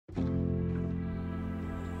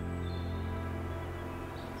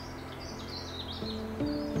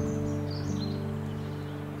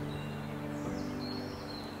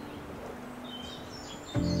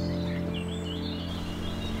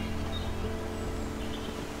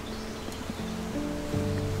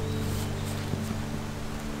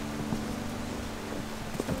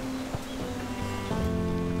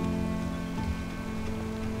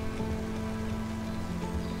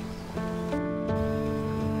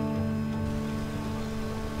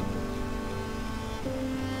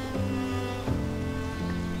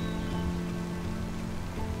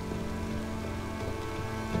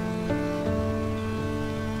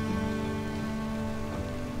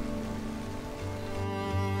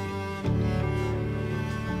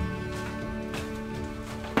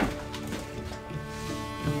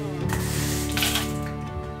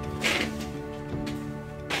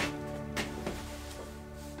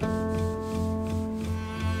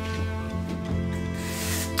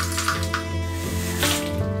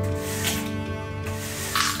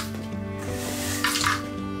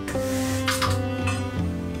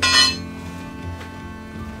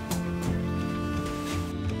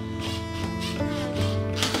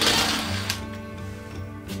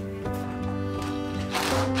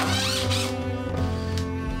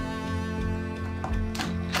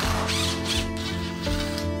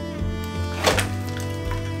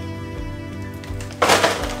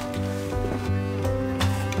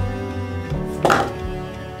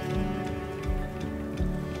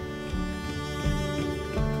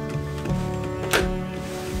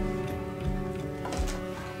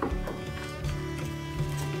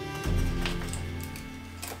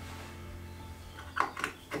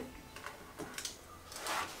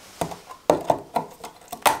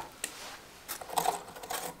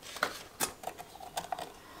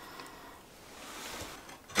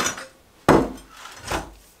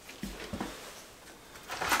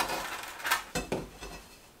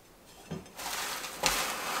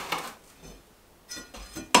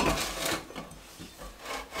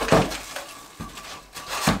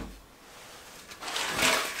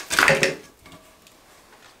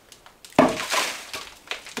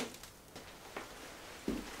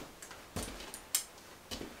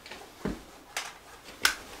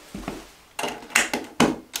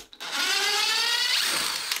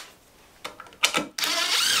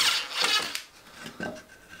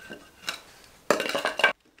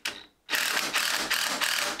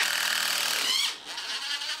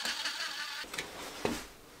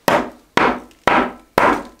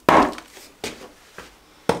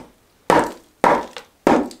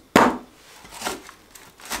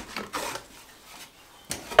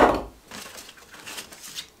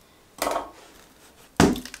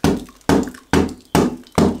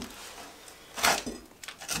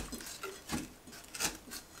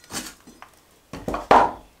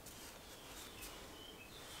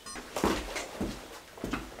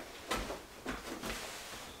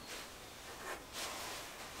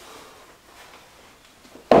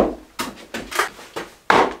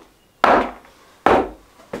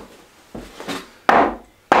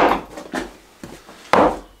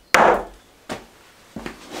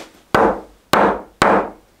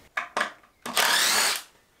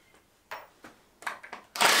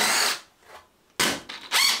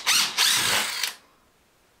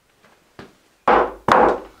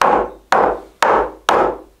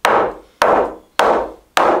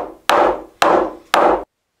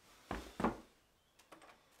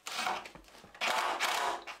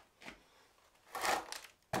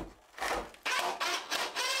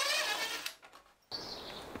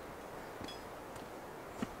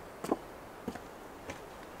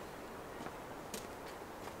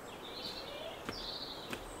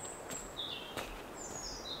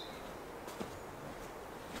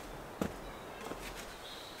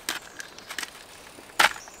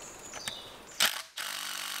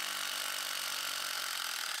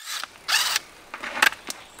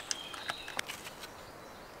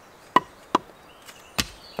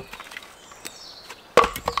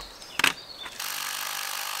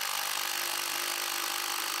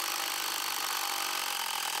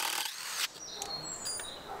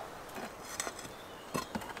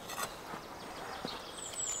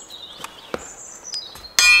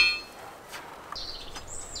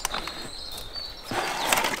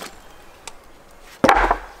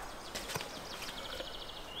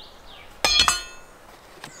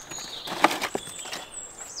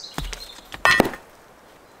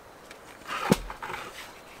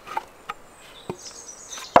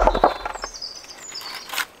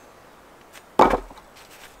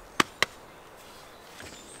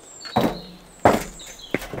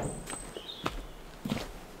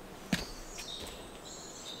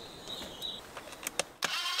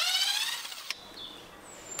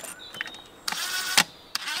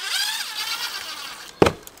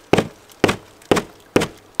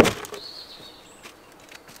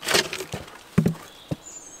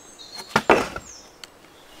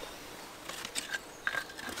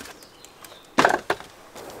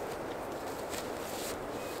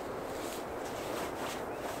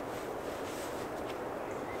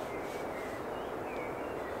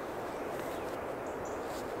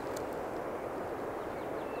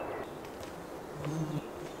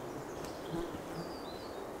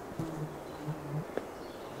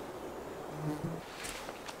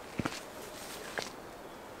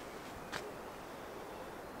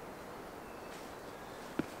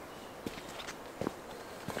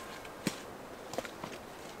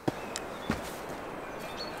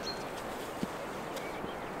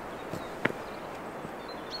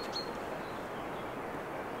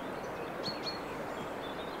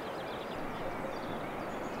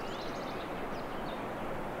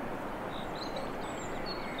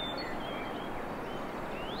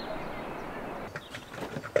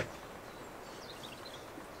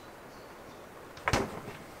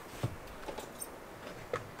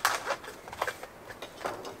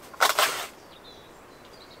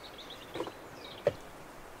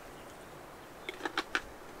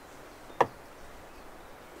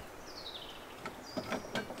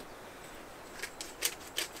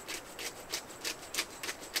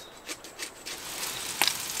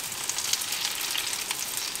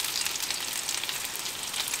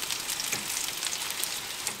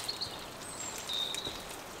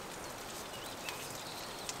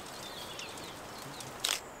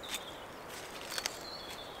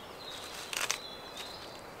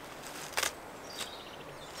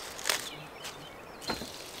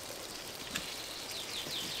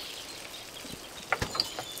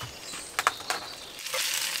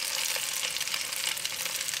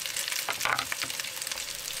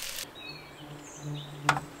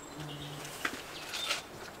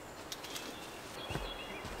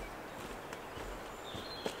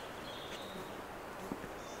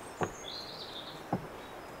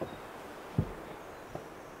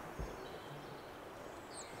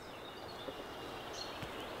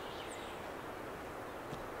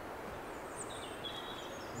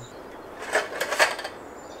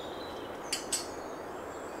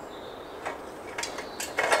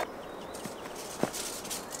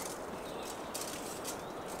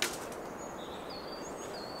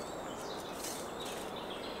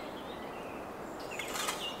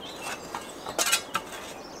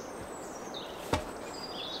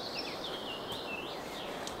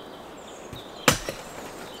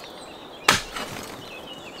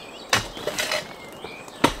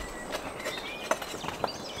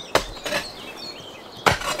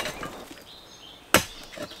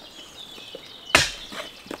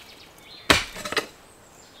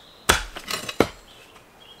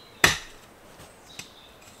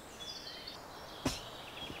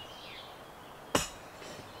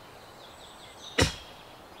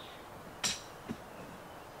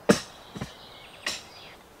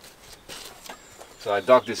So I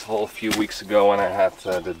dug this hole a few weeks ago when I had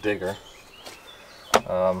the digger.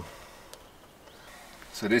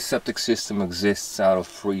 So this septic system exists out of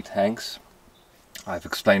 3 tanks. I've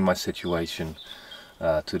explained my situation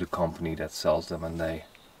to the company that sells them, and they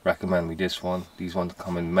recommend me this one. These ones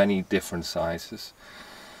come in many different sizes,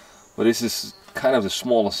 but this is kind of the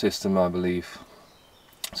smaller system, I believe.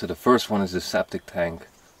 So the first one is the septic tank.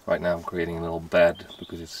 Right now I'm creating a little bed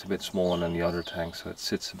because it's a bit smaller than the other tank, so it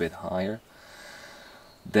sits a bit higher.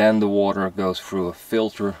 Then the water goes through a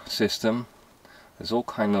filter system. There's all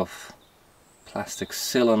kind of plastic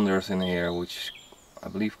cylinders in here which I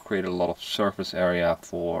believe create a lot of surface area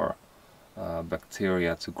for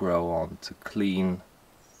bacteria to grow on, to clean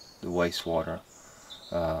the wastewater.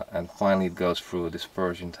 And finally it goes through a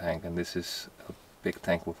dispersion tank, and this is a big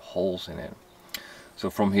tank with holes in it.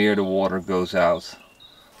 So from here the water goes out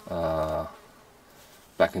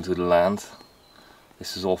back into the land.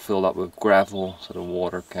 This is all filled up with gravel so the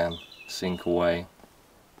water can sink away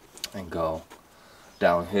and go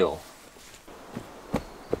downhill.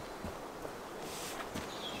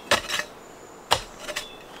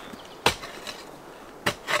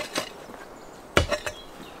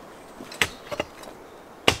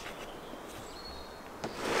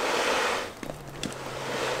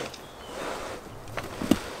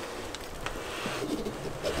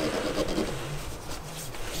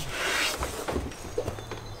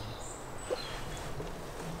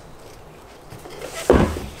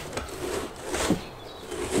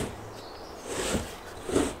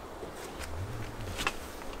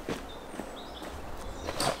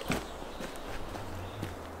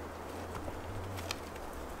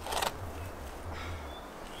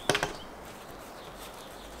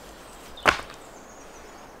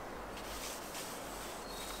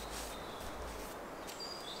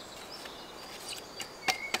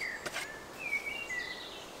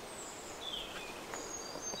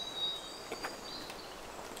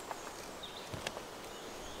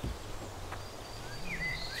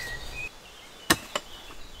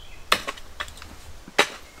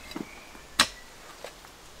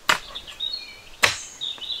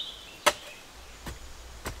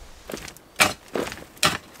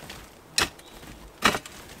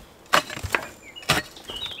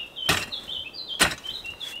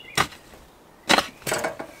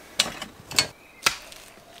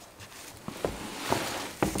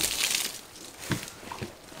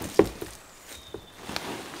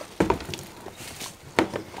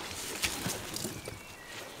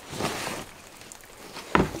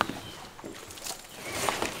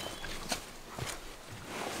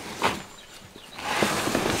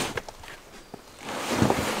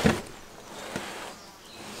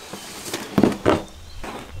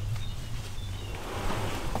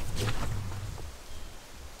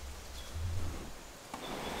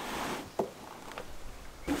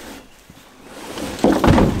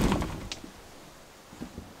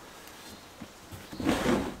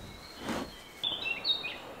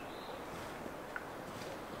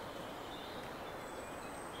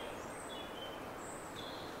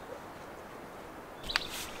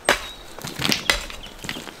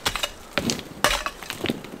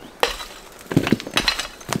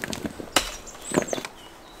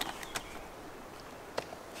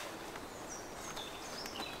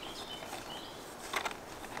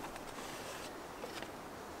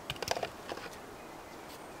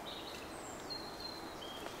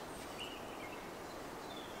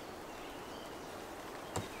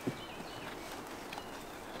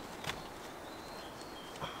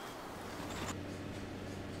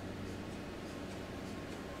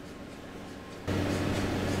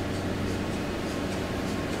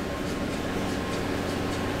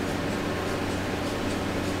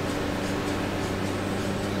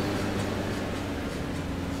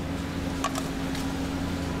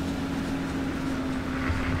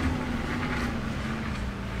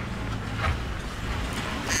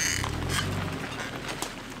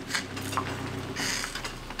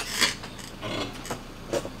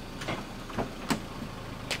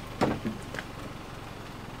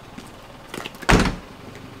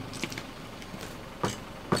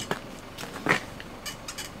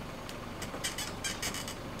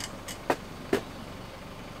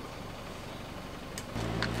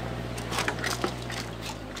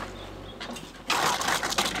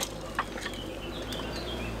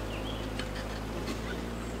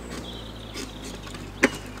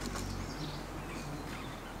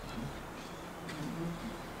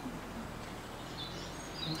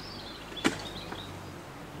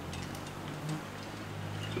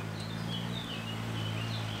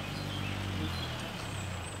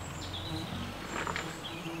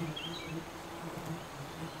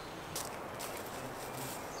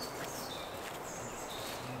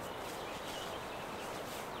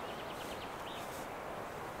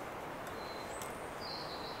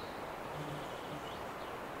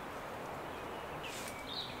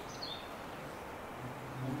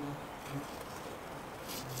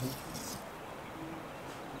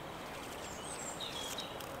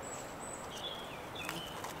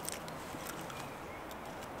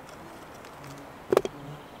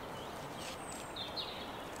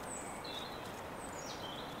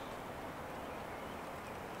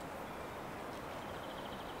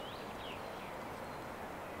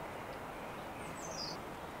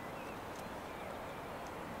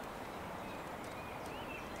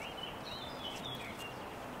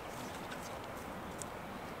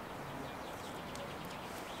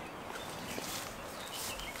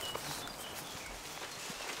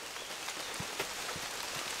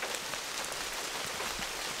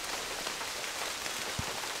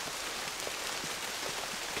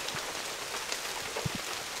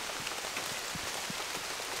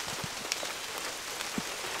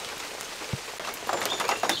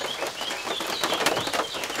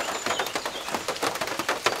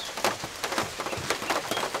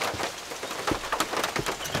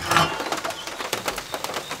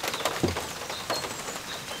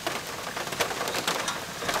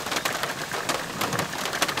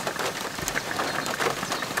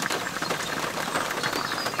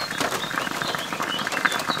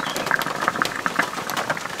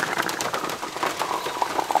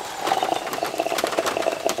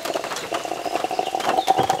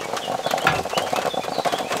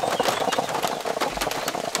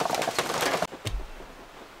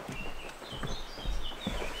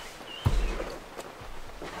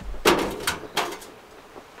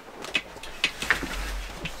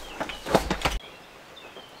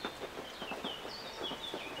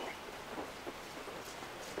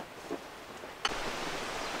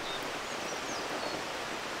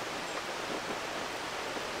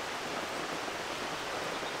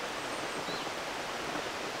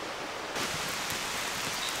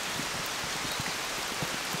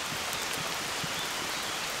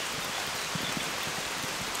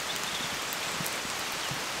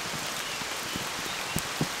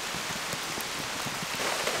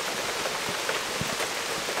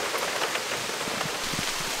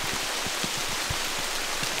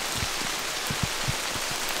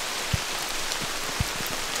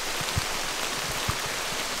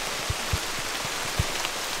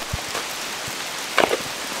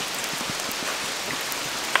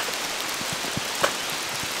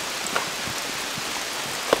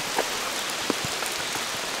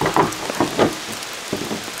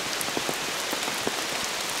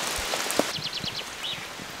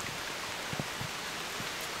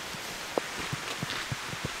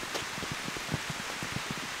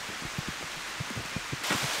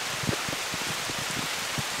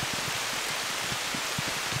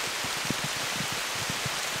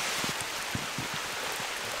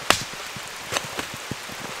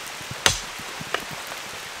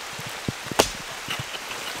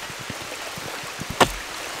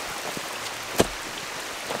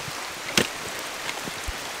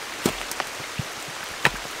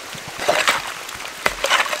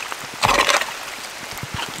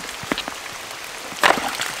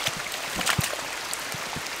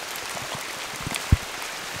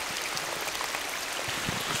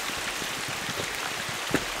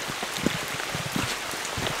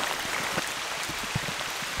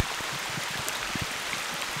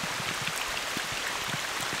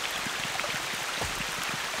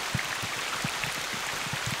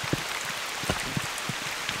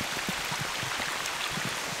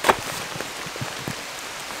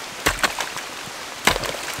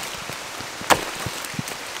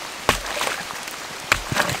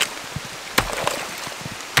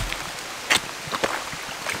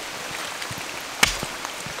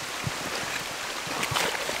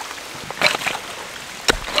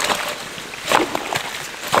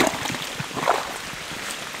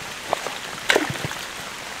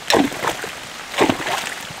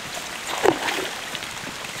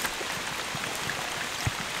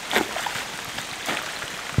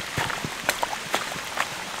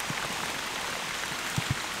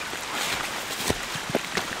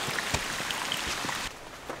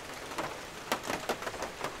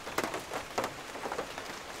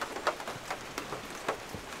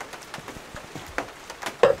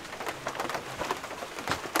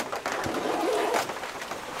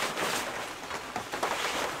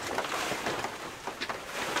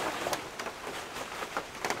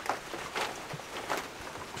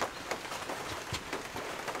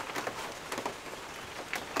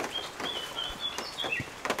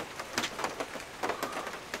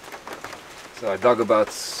 So I dug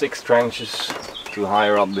about 6 trenches to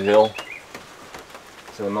higher up the hill,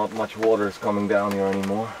 so not much water is coming down here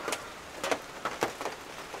anymore.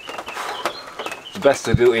 It's best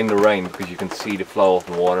to do in the rain because you can see the flow of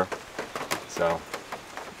the water. So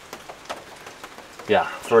yeah,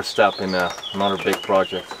 first step in another big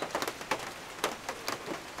project.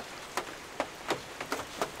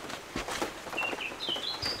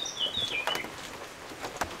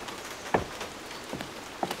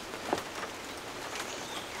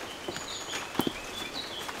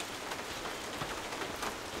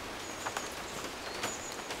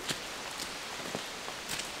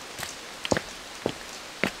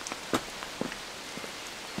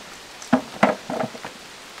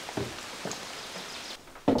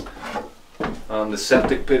 The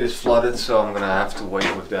septic pit is flooded, so I'm gonna have to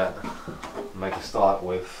wait with that. Make a start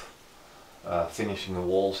with finishing the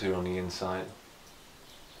walls here on the inside.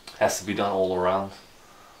 Has to be done all around,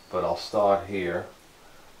 but I'll start here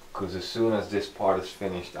because as soon as this part is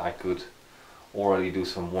finished I could already do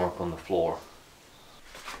some work on the floor.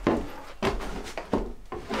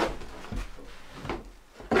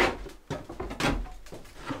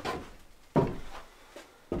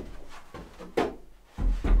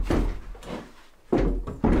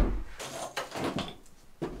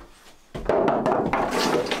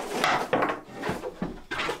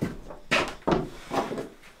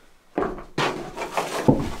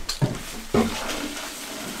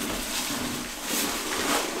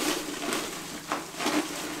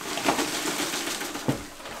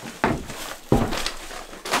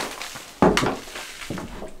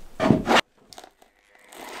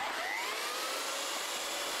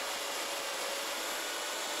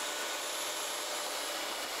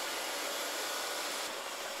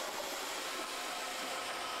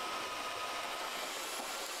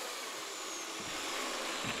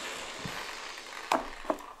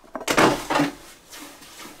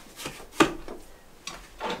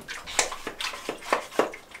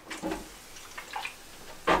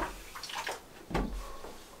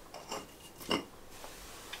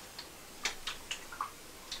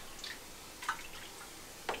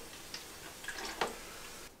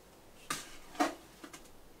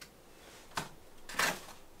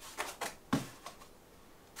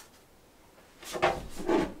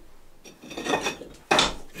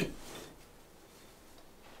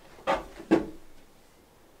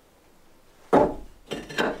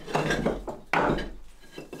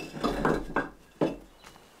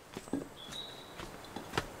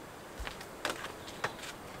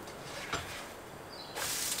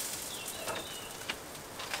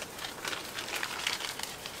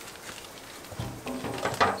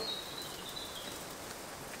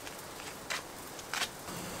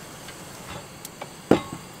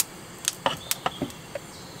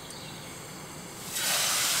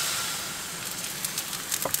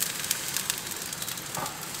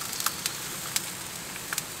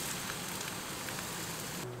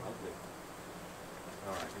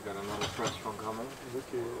 Fresh one coming.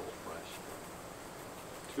 Look all fresh.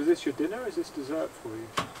 So is this your dinner or is this dessert for you?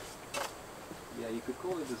 Yeah, you could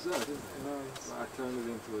call it dessert, isn't it? Nice. But I turned it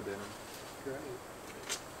into a dinner. Great.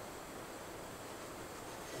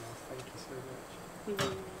 Oh, thank you so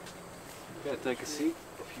much. Yeah, take a seat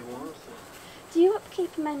if you want. Do you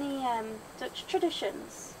upkeep many Dutch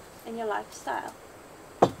traditions in your lifestyle?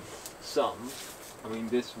 Some. I mean,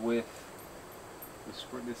 this is kind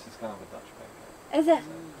of a Dutch pancake. Is it? So,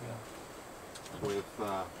 yeah. With it's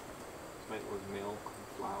made with milk and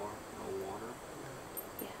flour, no water.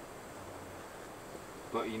 Yeah.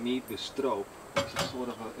 But you need the stroop, which is sort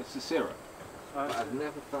of it's a syrup. But I've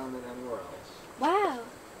never found it anywhere else. Wow.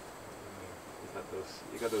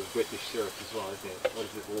 You got those British syrups as well, isn't it? What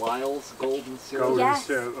is it? Lyle's golden syrup. Golden Yes.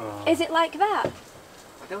 syrup. Oh. Is it like that?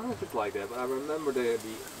 I don't know if it's like that, but I remember the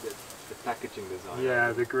packaging design.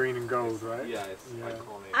 Yeah, the green and gold, right? Yeah, it's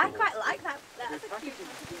iconic. I quite like that. That's a cute.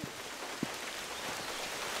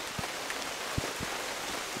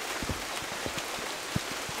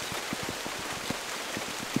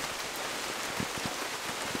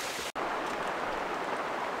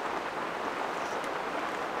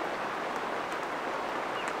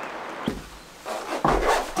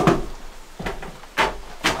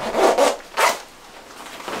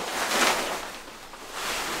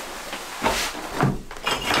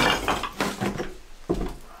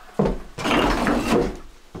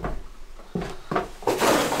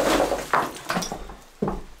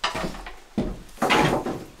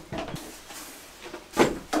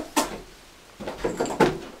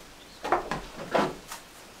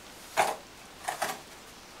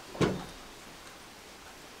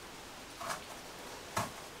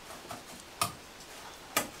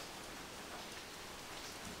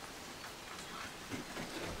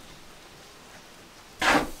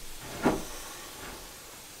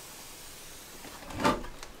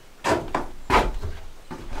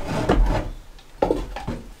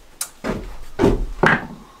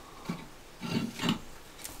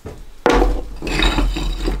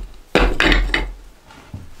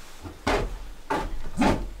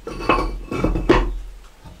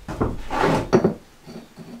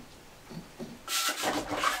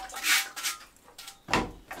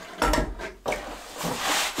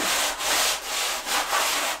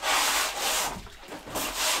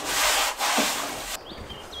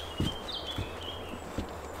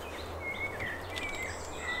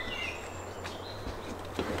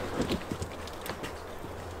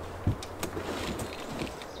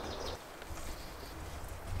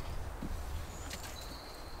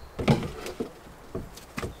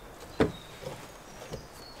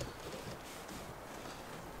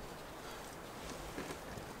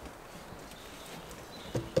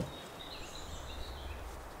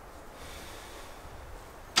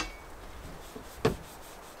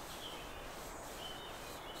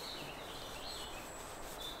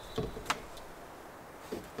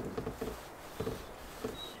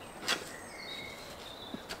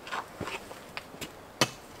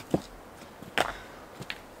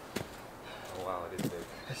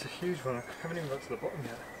 huge one. I haven't even got to the bottom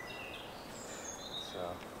yet. So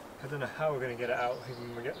I don't know how we're going to get it out even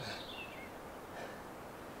when we get there.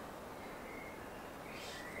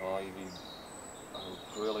 well, I'll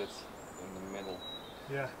drill it in the middle.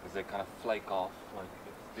 Yeah. Because they kind of flake off like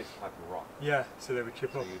this type of rock. Yeah, so they would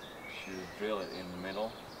chip off. You drill it in the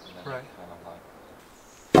middle, and then Right. kind of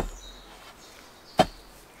like.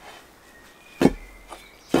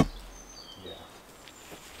 Yeah.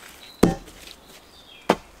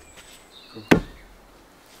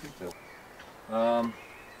 Cool.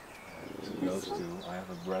 Those two. I have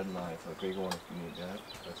a bread knife, a big one if you need that.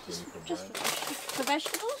 That's really for Just bread. for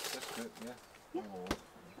vegetables? That's good, yeah. Yeah. Oh.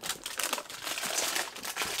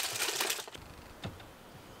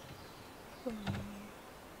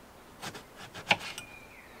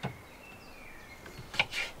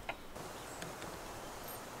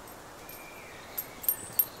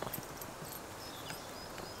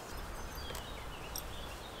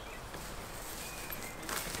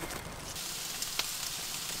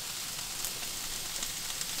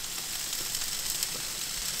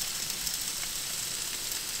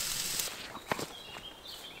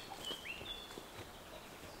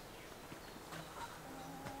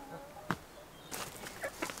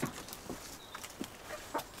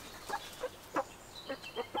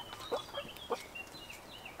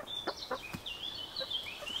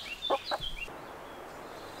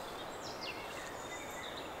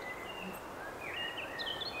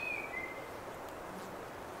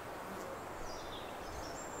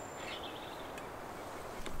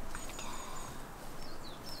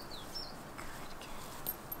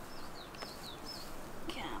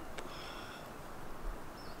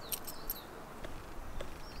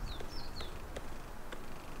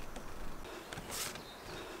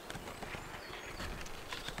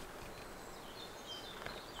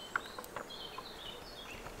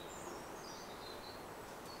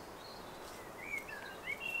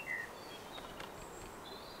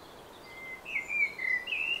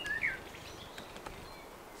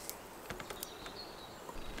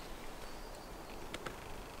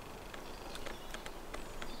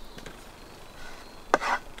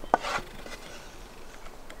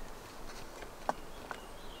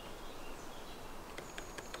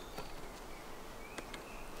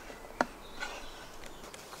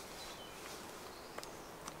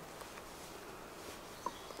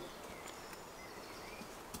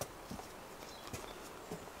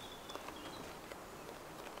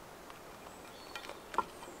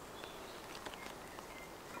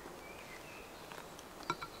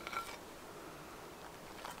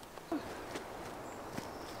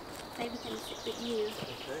 Maybe can sit with you.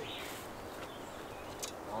 Okay.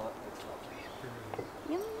 Oh, that looks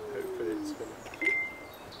lovely. Yum. Hopefully it's going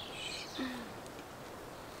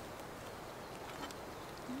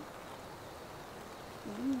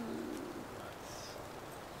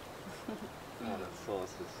Oh, that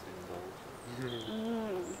sauce is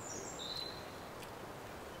indulgent.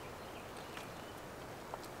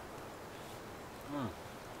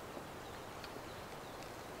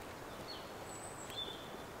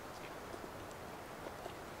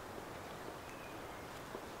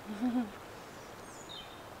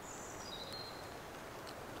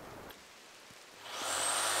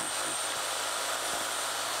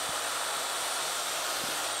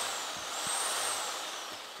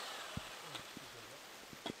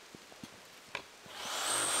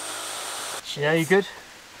 Yeah, you good?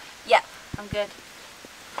 Yeah, I'm good.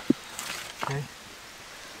 Okay.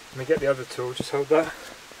 Let me get the other tool, just hold that.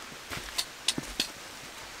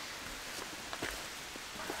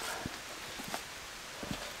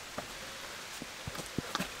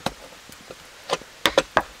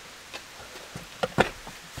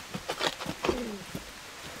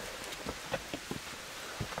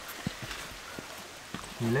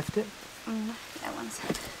 Can you lift it? That one's.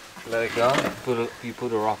 Let it go. You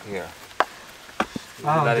put a rock here.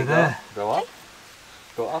 Oh, Let it go. there. Go up.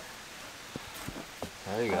 Go up.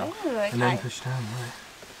 There you go. Oh, okay. And then push down, right.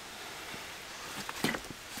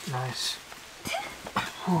 Nice.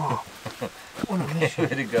 Oh, what a mission.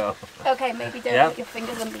 Way to go. Okay, maybe don't Yep. put your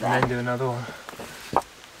fingers under And there. then do another one.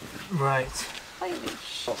 Right. Holy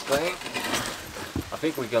sh. Okay. I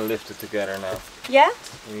think we can lift it together now. Yeah?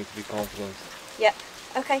 We need to be confident. Yeah.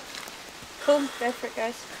 Okay. Cool. Go for it,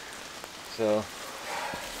 guys. So,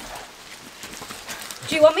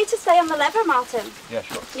 Do you want me to stay on the lever, Martin? yeah,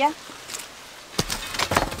 sure. Yeah.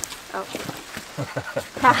 Oh.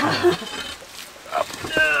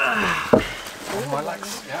 Oh, my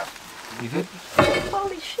legs. Yeah. You good?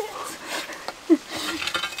 Holy shit.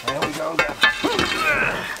 There we go then.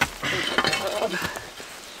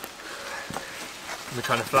 We're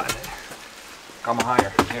trying to flatten it. Come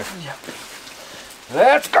higher. Here. Yeah.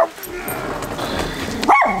 Let's go!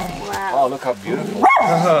 Wow. Oh, look how beautiful.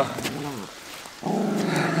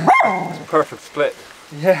 It's a perfect split.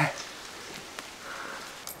 Yeah.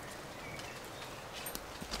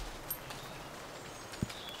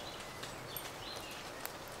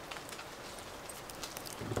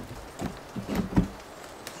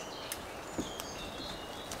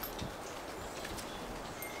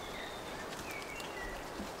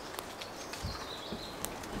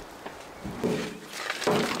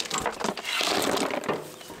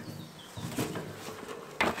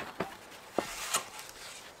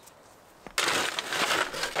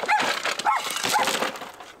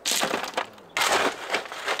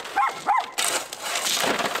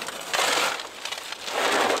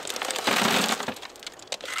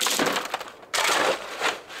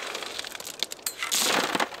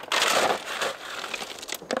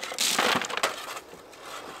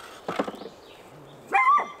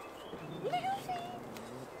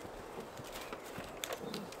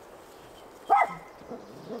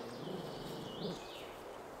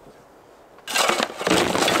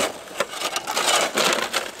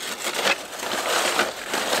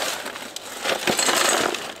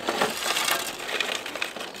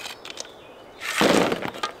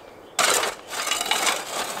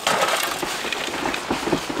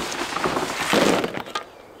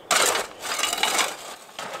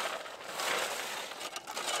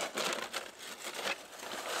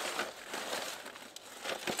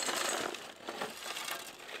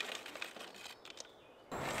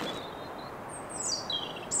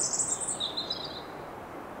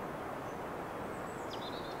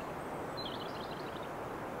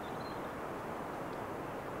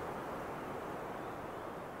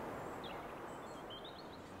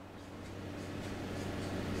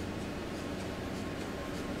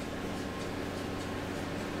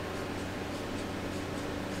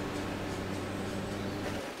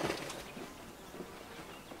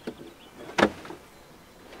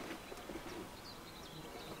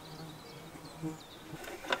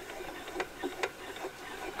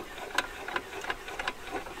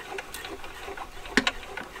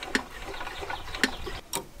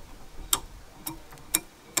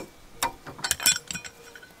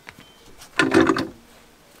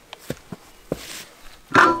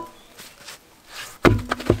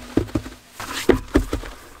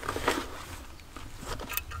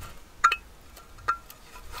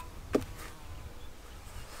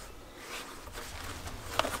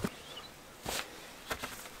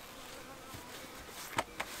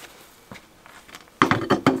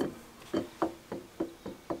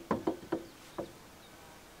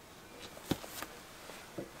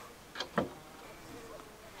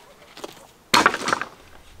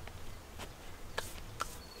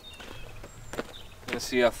 Let's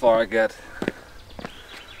see how far I get.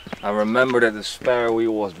 I remember that the spare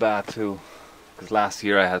wheel was bad too, because last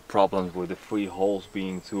year I had problems with the three holes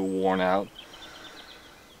being too worn out.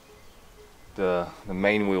 The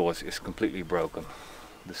main wheel is completely broken.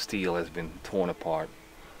 The steel has been torn apart.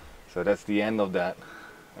 So that's the end of that,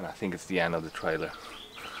 and I think it's the end of the trailer.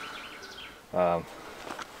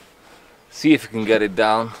 See if you can get it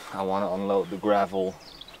down. I want to unload the gravel,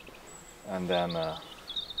 and then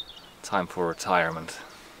time for retirement.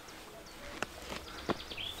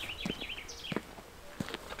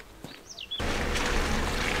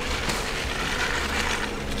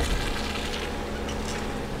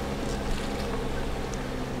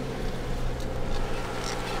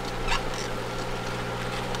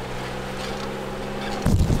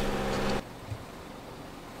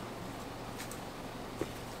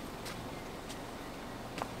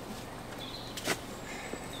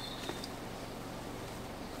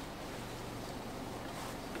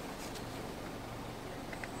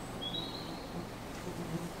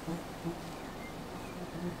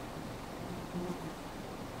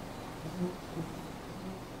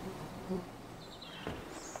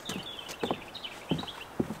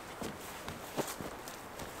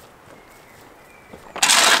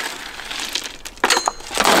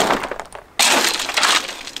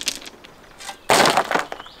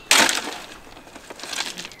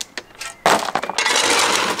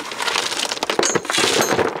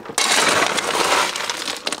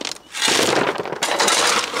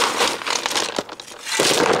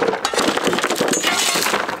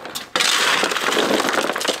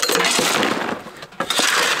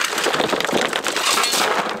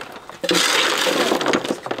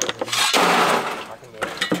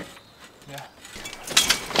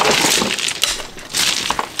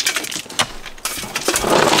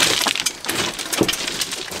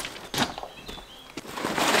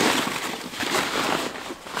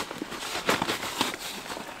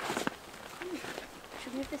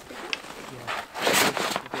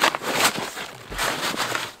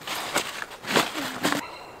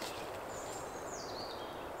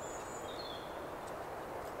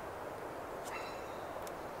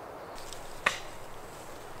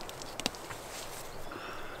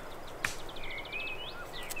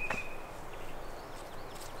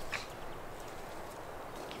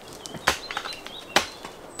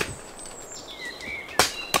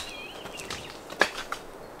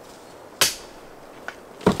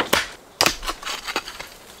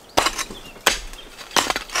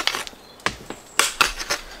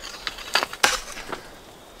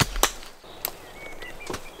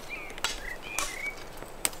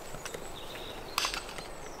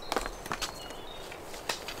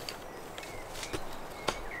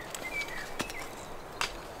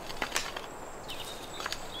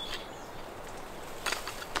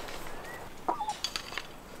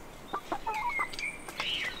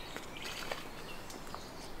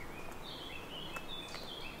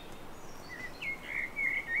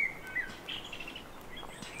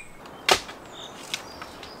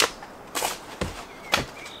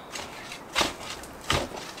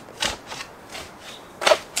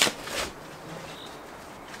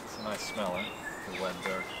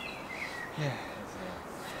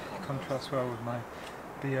 works well with my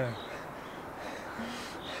BO.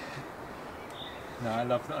 No, I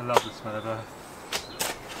love the smell of earth.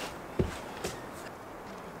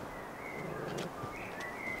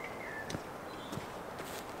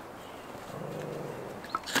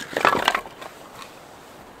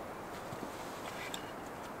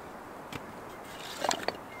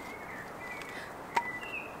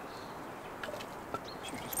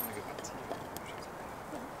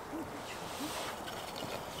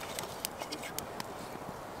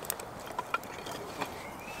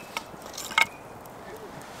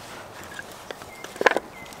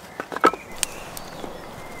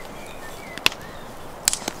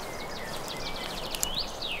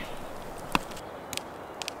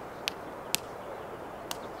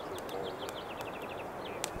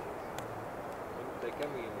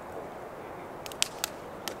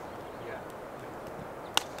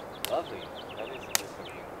 Lovely. That is interesting.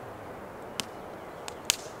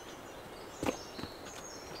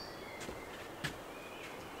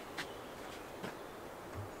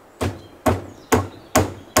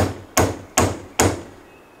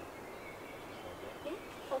 Yeah,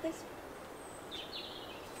 for this.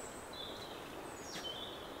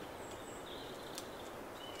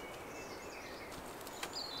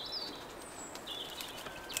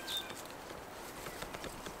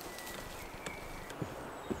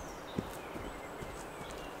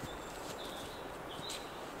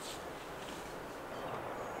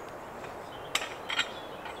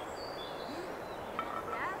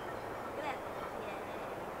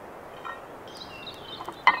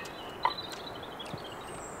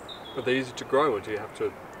 Are they easy to grow, or do you have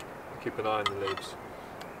to keep an eye on the leaves?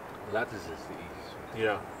 Lettuce is the easiest.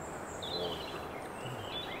 Yeah.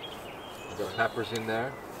 We've got peppers in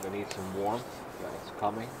there. They need some warmth. Yeah, it's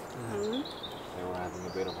coming. Mm-hmm. They were having a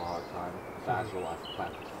bit of a hard time. Basil I've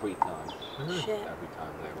planted 3 times. Shit. Every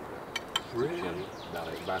time they were Really? chilly. No,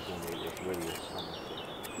 basil was really a summer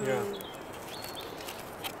thing. Yeah.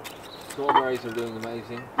 Strawberries are doing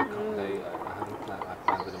amazing. I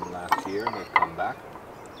planted them last year and they've come back.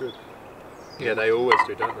 Good. Yeah, they always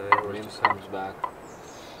do, don't they? They always Mint just comes back.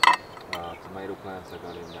 Tomato plants I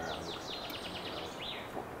got in there.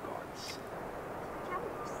 Gardens.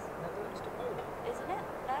 Netherlands to Poland. Isn't it?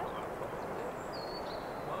 No?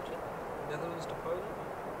 Martin? Netherlands to Poland?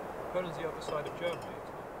 Poland's the other side of Germany, isn't it?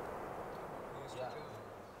 East of Germany.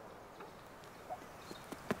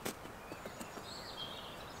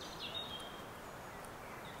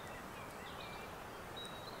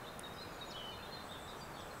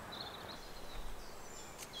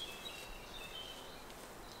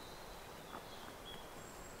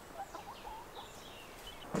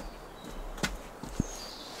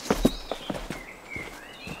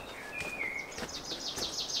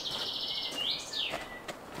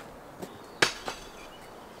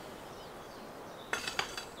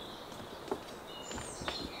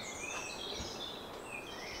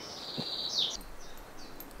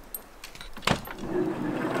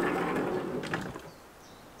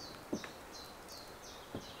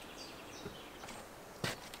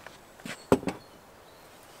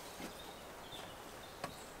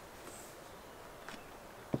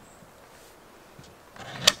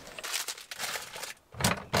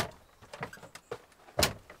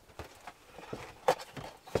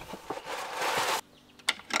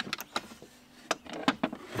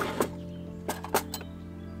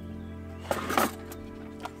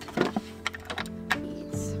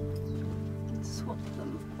 Swap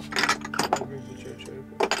them. I'll move the church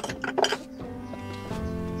over.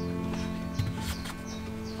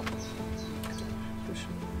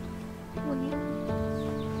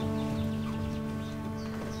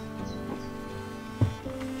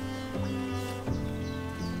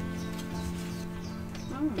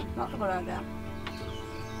 Not a good idea.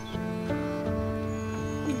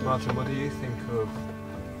 Martin, what do you think of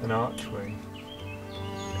an archway?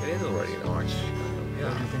 It is already an arch.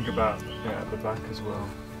 What do you think about the back as well?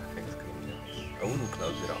 I think it's good. Yeah. I wouldn't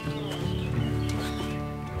close it up.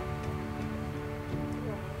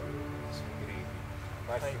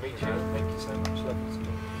 Nice to meet you. Thank you so much. Lovely to meet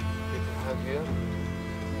you. Good to have you.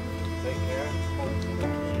 Take care.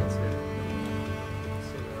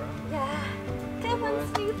 See you around. Yeah. Come on,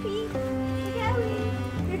 Snoopy. We're going.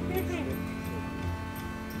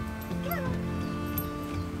 Come on.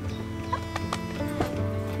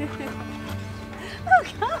 Oh,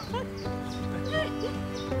 God.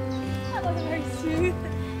 That was very smooth.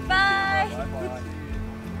 Bye. Bye-bye.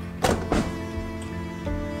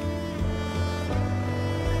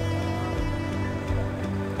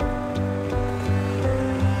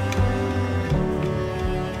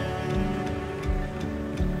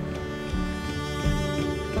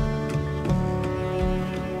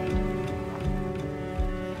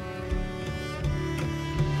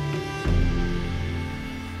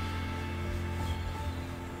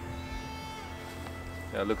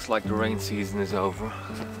 It looks like the rain season is over.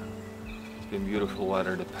 It's been beautiful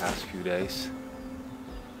weather the past few days.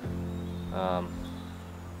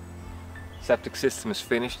 Septic system is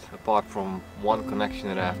finished, apart from one connection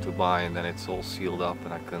that I have to buy, and then it's all sealed up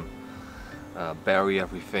and I can bury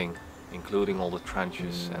everything, including all the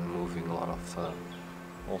trenches, and moving a lot of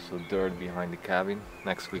also dirt behind the cabin.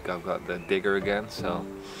 Next week I've got the digger again, so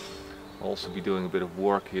I'll also be doing a bit of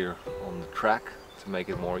work here on the track to make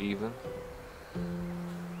it more even.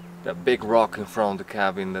 That big rock in front of the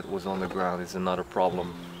cabin that was on the ground is another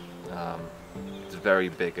problem. It's very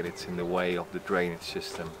big and it's in the way of the drainage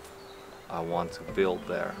system I want to build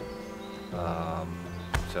there.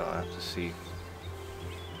 So I have to see.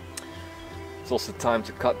 It's also time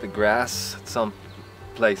to cut the grass. At some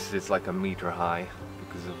places it's like a meter high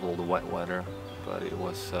because of all the wet weather, but it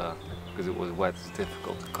was because it was wet, it's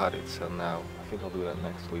difficult to cut it. So now I think I'll do that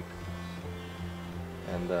next week,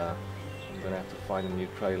 and I'm gonna have to find a new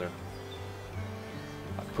trailer.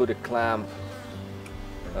 I put a clamp,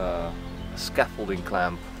 a scaffolding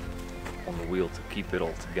clamp on the wheel to keep it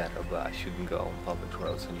all together, but I shouldn't go on public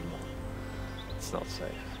roads anymore. It's not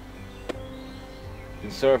safe.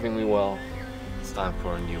 Been serving me well. It's time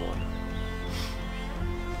for a new one.